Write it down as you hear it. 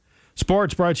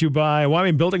Sports brought to you by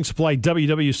Wyoming Building Supply,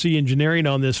 WWC Engineering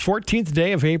on this 14th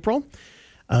day of April.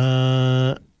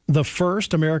 The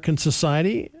first American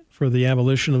Society for the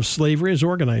Abolition of Slavery is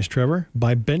organized, Trevor,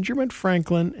 by Benjamin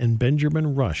Franklin and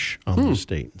Benjamin Rush on this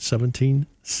date,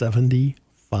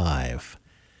 1775.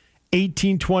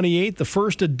 1828, the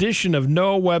first edition of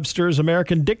Noah Webster's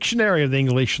American Dictionary of the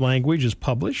English Language is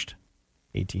published.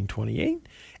 1828.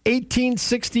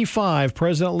 1865,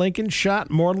 President Lincoln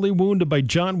shot mortally wounded by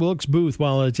John Wilkes Booth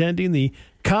while attending the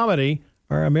comedy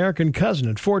Our American Cousin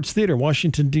at Ford's Theater,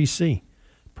 Washington, D.C.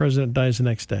 President dies the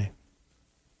next day.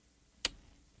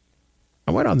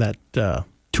 I went on that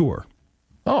tour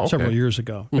several years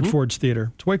ago at Ford's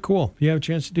Theater. It's way cool. If you have a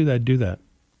chance to do that, do that.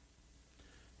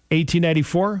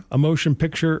 1894, a motion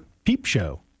picture peep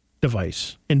show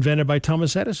device invented by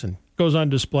Thomas Edison goes on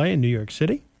display in New York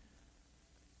City.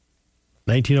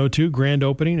 1902, grand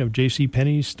opening of J.C.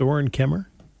 Penney's store in Kemmer.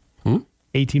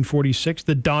 1846,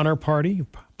 the Donner Party,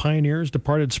 pioneers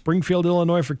departed Springfield,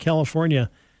 Illinois for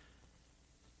California.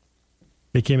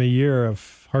 Became a year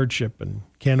of hardship and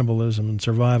cannibalism and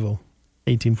survival.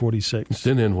 1846. It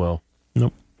didn't end well.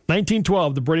 Nope.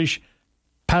 1912, the British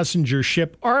passenger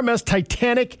ship RMS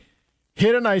Titanic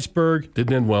hit an iceberg.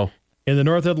 Didn't end well. In the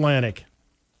North Atlantic.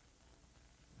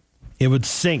 It would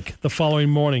sink the following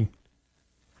morning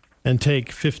and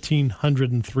take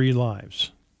 1,503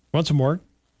 lives. Want some more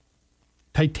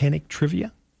Titanic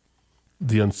trivia?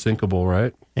 The unsinkable,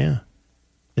 right? Yeah.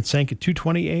 It sank at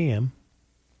 2:20 a.m.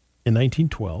 in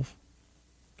 1912.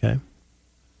 Okay.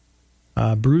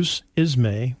 Bruce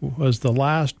Ismay was the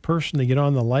last person to get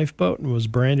on the lifeboat and was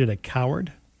branded a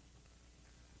coward,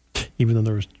 even though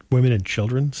there was women and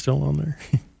children still on there.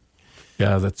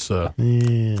 Yeah, that's,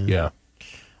 yeah.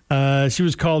 She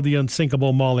was called the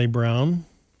unsinkable Molly Brown.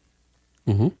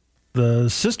 The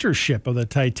sister ship of the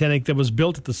Titanic that was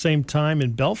built at the same time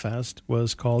in Belfast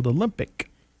was called Olympic.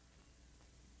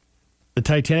 The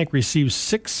Titanic received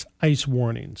 6 ice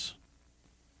warnings.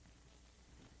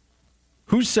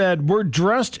 Who said, "We're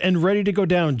dressed and ready to go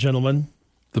down, gentlemen"?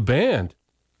 The band.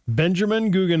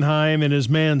 Benjamin Guggenheim and his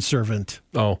manservant.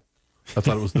 Oh, I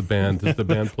thought it was the band. The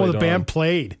band played Well, the band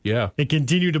played. Yeah. It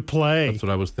continued to play. That's what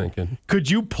I was thinking. Could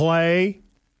you play?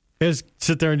 Just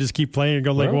sit there and just keep playing and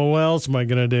go like, well, what else am I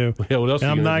going to do? Yeah, what else are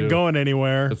you I'm gonna not do? going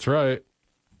anywhere. That's right.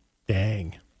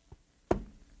 Dang.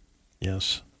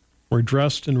 Yes. We're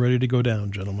dressed and ready to go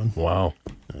down, gentlemen. Wow.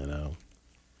 I know.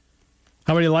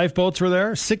 How many lifeboats were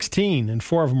there? 16, and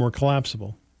 4 of them were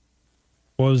collapsible.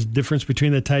 What was the difference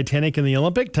between the Titanic and the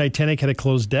Olympic? Titanic had a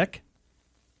closed deck.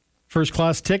 First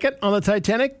class ticket on the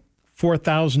Titanic,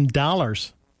 $4,000. It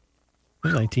was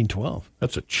 1912.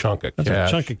 That's a chunk of cash. That's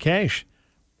a chunk of cash.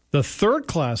 The third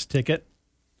class ticket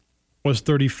was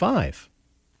 $35.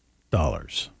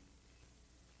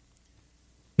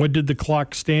 What did the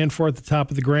clock stand for at the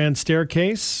top of the grand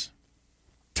staircase?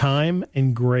 Time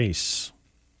and grace.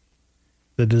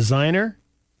 The designer,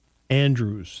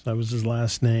 Andrews. That was his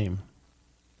last name.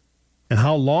 And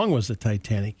how long was the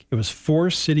Titanic? It was 4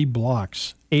 city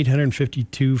blocks,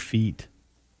 852 feet.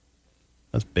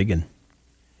 That's biggin'.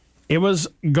 It was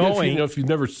going... If you've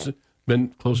never been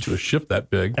close to a ship that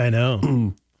big. I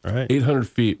know. Right. 800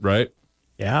 feet, right?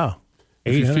 Yeah.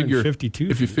 852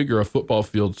 If you figure a football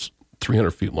field's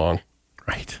 300 feet long.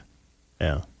 Right.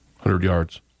 Yeah. 100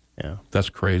 yards. Yeah.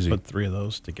 That's crazy. Put 3 of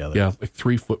those together. Yeah, like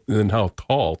 3 foot, and then how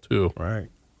tall, too. Right.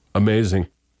 Amazing.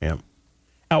 Yeah.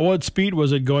 At what speed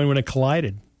was it going when it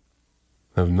collided?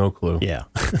 I have no clue. Yeah.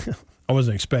 I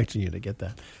wasn't expecting you to get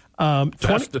that.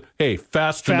 Fast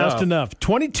enough.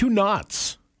 22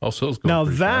 knots. Also, it's going now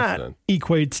pretty that fast,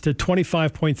 equates to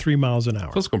 25.3 miles an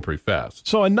hour. So it's going pretty fast.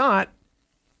 So a knot,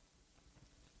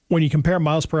 when you compare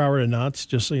miles per hour to knots,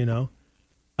 just so you know,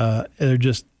 they're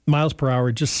just miles per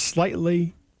hour, just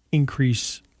slightly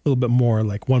increase a little bit more,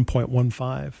 like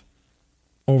 1.15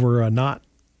 over a knot.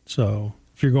 So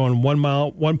if you're going 1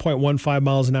 mile, 1.15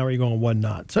 miles an hour, you're going 1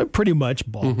 knot. So pretty much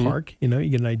ballpark, you know, you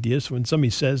get an idea. So when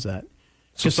somebody says that,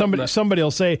 because somebody will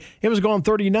say, it was going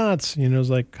 30 knots. You know, it's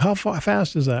like, how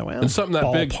fast is that? Well, and something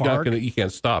that big, you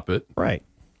can't stop it. Right.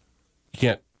 You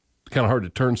can't, it's kind of hard to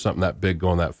turn something that big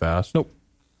going that fast. Nope.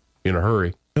 In a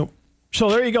hurry. Nope. So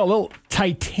there you go, a little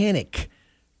Titanic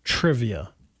trivia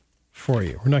for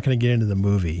you. We're not going to get into the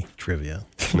movie trivia.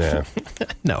 Nah.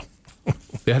 No.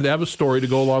 They had to have a story to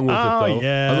go along with it, though.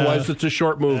 Yeah. Otherwise, it's a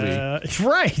short movie.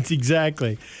 Right,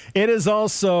 exactly. It is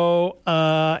also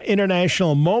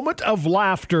International Moment of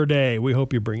Laughter Day. We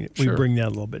hope you bring it. We bring that a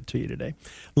little bit to you today.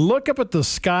 Look up at the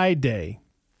sky day.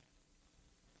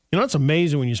 You know, it's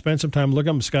amazing when you spend some time looking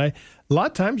up at the sky. A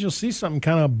lot of times you'll see something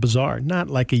kind of bizarre.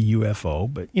 Not like a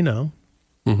UFO, but, you know,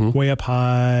 way up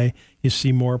high. You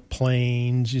see more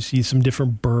planes. You see some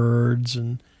different birds,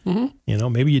 and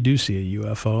maybe you do see a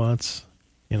UFO. That's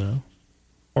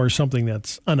or something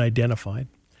that's unidentified.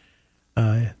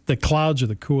 The clouds are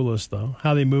the coolest, though.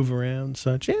 How they move around and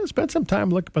such. Yeah, spend some time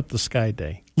looking up at the sky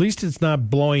day. At least it's not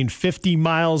blowing 50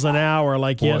 miles an hour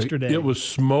like yesterday. It was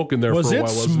smoking there for a while, wasn't it?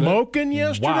 Was it smoking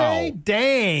yesterday? Wow.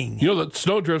 Dang. The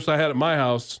snowdrifts I had at my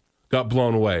house got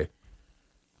blown away.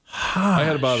 I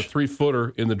had about a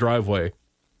 3-footer in the driveway.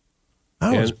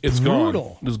 It's brutal.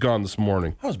 Gone. It was gone this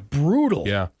morning. That was brutal.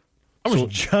 Yeah. That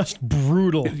was just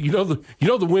brutal.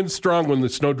 The wind's strong when the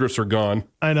snowdrifts are gone.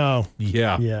 I know.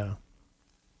 Yeah. Yeah.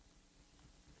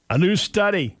 A new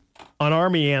study on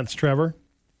Army ants, Trevor.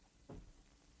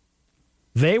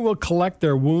 They will collect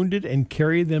their wounded and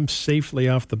carry them safely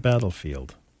off the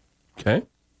battlefield. Okay.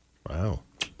 Wow.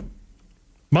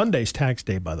 Monday's tax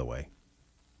day, by the way.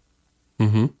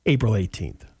 April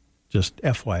 18th. Just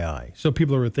FYI. So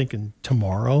people are thinking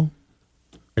tomorrow.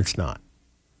 It's not.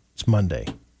 It's Monday,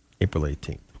 April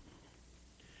 18th.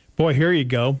 Boy, here you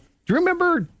go. Do you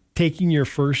remember taking your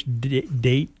first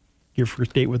date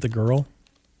with a girl?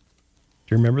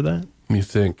 Do you remember that? You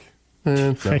think?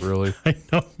 Not really. I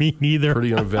know, me neither.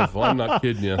 Pretty uneventful. I'm not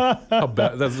kidding you. How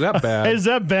bad? Is that bad? Is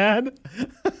that bad?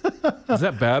 Is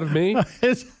that bad of me?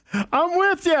 I'm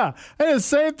with you. I did the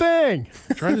same thing.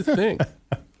 I'm trying to think.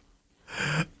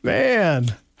 Man.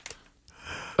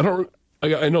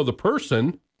 I know the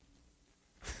person,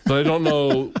 but I don't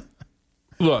know.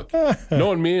 Look,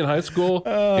 knowing me in high school, it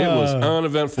was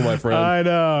uneventful, my friend. I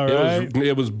know, right?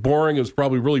 It was boring. It was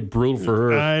probably really brutal for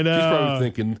her. I know. She's probably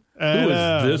thinking, who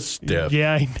is this stiff?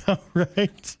 Yeah, I know,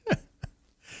 right?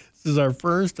 This is our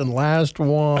first and last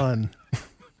one.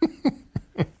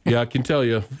 Yeah, I can tell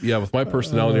you. Yeah, with my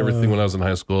personality and everything when I was in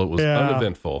high school, it was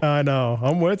uneventful. I know.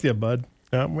 I'm with you, bud.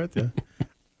 I'm with you.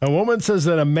 A woman says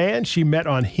that a man she met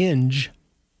on Hinge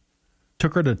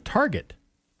took her to Target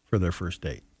for their first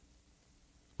date.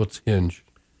 What's Hinge?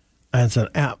 It's an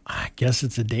app. I guess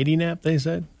it's a dating app, they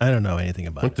said. I don't know anything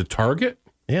about Went to Target?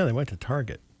 Yeah, they went to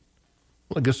Target.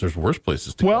 Well, I guess there's worse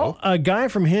places to go. Well, a guy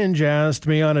from Hinge asked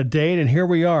me on a date, and here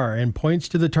we are, and points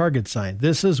to the Target sign.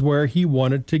 This is where he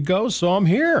wanted to go, so I'm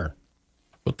here.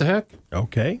 What the heck?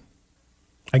 Okay.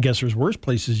 I guess there's worse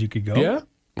places you could go. Yeah,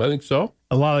 I think so.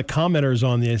 A lot of commenters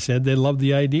on this said they loved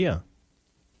the idea.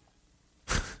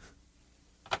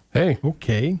 Hey.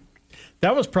 Okay.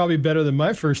 That was probably better than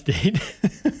my first date.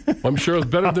 I'm sure it was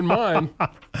better than mine.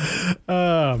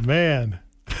 Oh, man.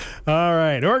 All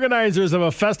right. Organizers of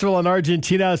a festival in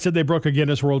Argentina said they broke a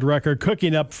Guinness World Record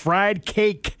cooking up fried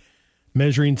cake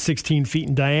measuring 16 feet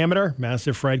in diameter.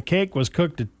 Massive fried cake was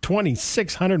cooked at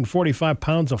 2,645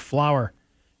 pounds of flour,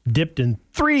 dipped in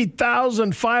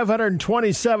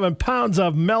 3,527 pounds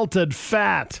of melted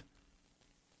fat.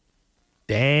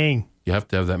 Dang. You have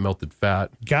to have that melted fat.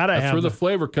 That's where the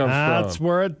flavor comes from.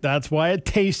 That's why it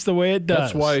tastes the way it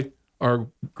does. That's why our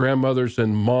grandmothers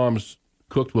and moms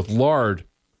cooked with lard,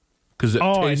 because it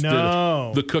tasted,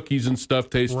 the cookies and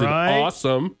stuff tasted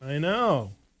awesome. I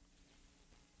know.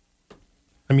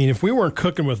 I mean, if we weren't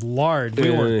cooking with lard,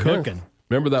 we weren't cooking.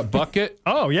 Remember that bucket?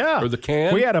 Oh, yeah. Or the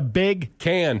can? We had a big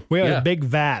can. We had a big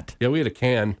vat. Yeah, we had a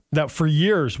can. That for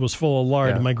years was full of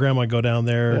lard. Yeah. And my grandma would go down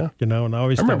there, and I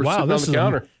always thought, wow, this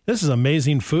is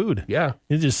amazing food. Yeah.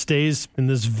 It just stays in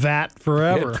this vat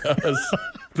forever. It does.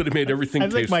 But it made everything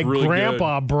taste really good. I think my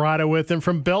grandpa brought it with him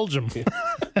from Belgium.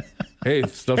 Hey,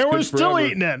 stuff's and we're good still forever.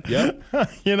 eating it. Yep.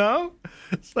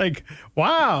 It's like,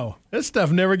 wow, this stuff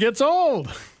never gets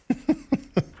old.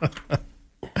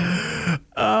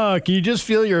 Can you just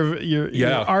feel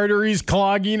your arteries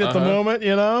clogging at the moment?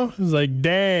 It's like,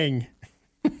 dang.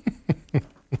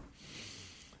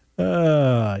 You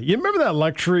remember that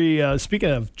luxury? Speaking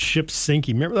of ships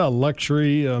sinking, remember that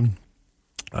luxury?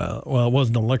 Well, it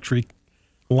wasn't a luxury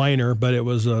liner, but it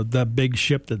was that big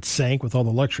ship that sank with all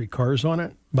the luxury cars on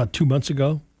it about 2 months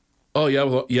ago. Oh yeah,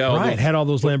 Right, had all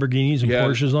those Lamborghinis and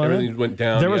Porsches on it. Everything went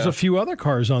down. There was a few other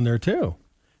cars on there too.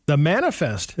 The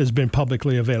manifest has been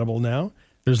publicly available now.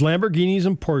 There's Lamborghinis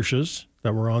and Porsches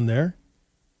that were on there.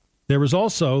 There was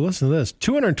also, listen to this,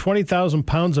 220,000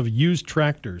 pounds of used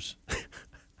tractors.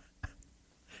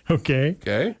 Okay.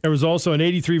 There was also an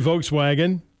 83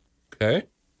 Volkswagen. Okay.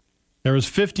 There was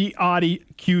 50 Audi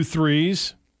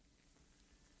Q3s,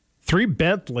 3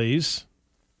 Bentleys.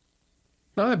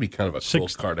 Now, that'd be kind of a cool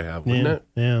car to have, wouldn't it?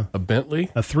 Yeah. A Bentley?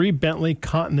 3 Bentley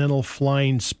Continental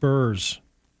Flying Spurs.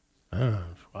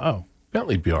 Wow.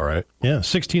 Bentley'd be all right. Yeah,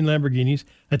 16 Lamborghinis,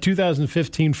 a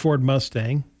 2015 Ford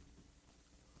Mustang,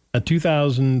 a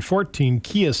 2014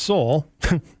 Kia Soul.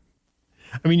 I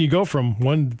mean, you go from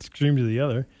one extreme to the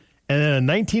other. And then a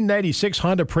 1996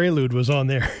 Honda Prelude was on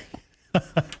there.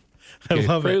 I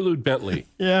love Prelude it. Bentley.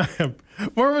 Yeah.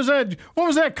 What was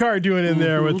that car doing in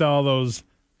there with all those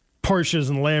Porsches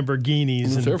and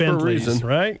Lamborghinis and Bentleys,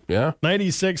 right? Yeah.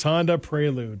 96 Honda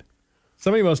Prelude.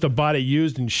 Somebody must have bought it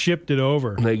used and shipped it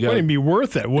over. It wouldn't be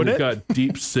worth it, would it? It got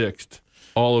deep sixed.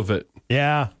 All of it.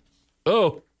 Yeah.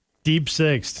 Oh. Deep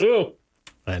sixed. Oh.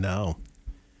 I know.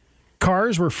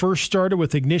 Cars were first started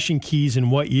with ignition keys in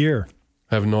what year?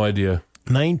 I have no idea.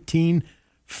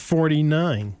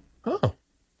 1949. Oh.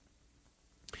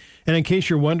 And in case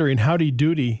you're wondering, Howdy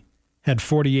Doody had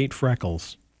 48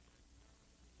 freckles.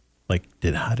 Who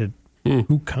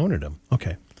counted them?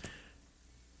 Okay.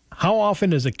 How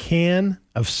often is a can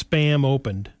of Spam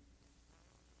opened?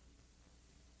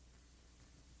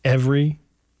 Every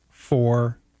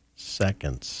 4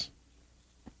 seconds.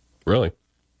 Really?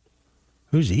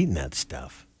 Who's eating that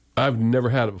stuff? I've never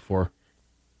had it before.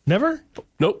 Never?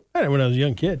 Nope. I had it when I was a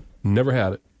young kid. Never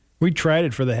had it. We tried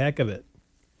it for the heck of it.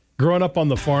 Growing up on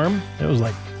the farm, it was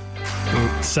like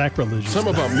sacrilegious. Some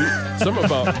about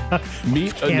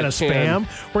meat can in a of Spam.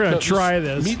 We're going to try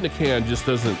this. Meat in a can just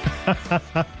doesn't,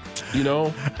 I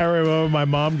remember my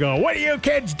mom going, "What are you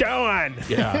kids doing?"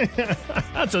 Yeah.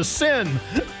 That's a sin.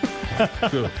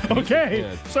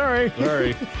 Okay. Sorry.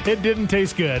 It didn't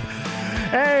taste good.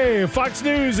 Hey, Fox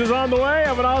News is on the way.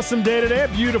 Have an awesome day today. A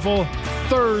beautiful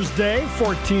Thursday,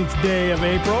 14th day of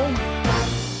April.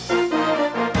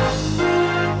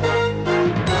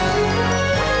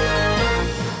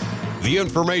 The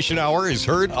Information Hour is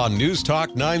heard on News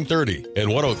Talk 930 and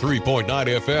 103.9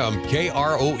 FM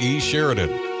KROE Sheridan,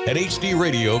 and HD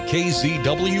Radio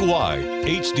KZWY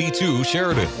HD2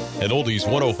 Sheridan, and Oldies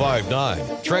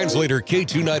 105.9, translator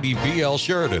K290BL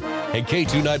Sheridan and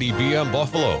K290BM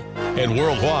Buffalo, and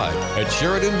worldwide at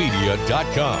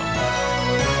SheridanMedia.com.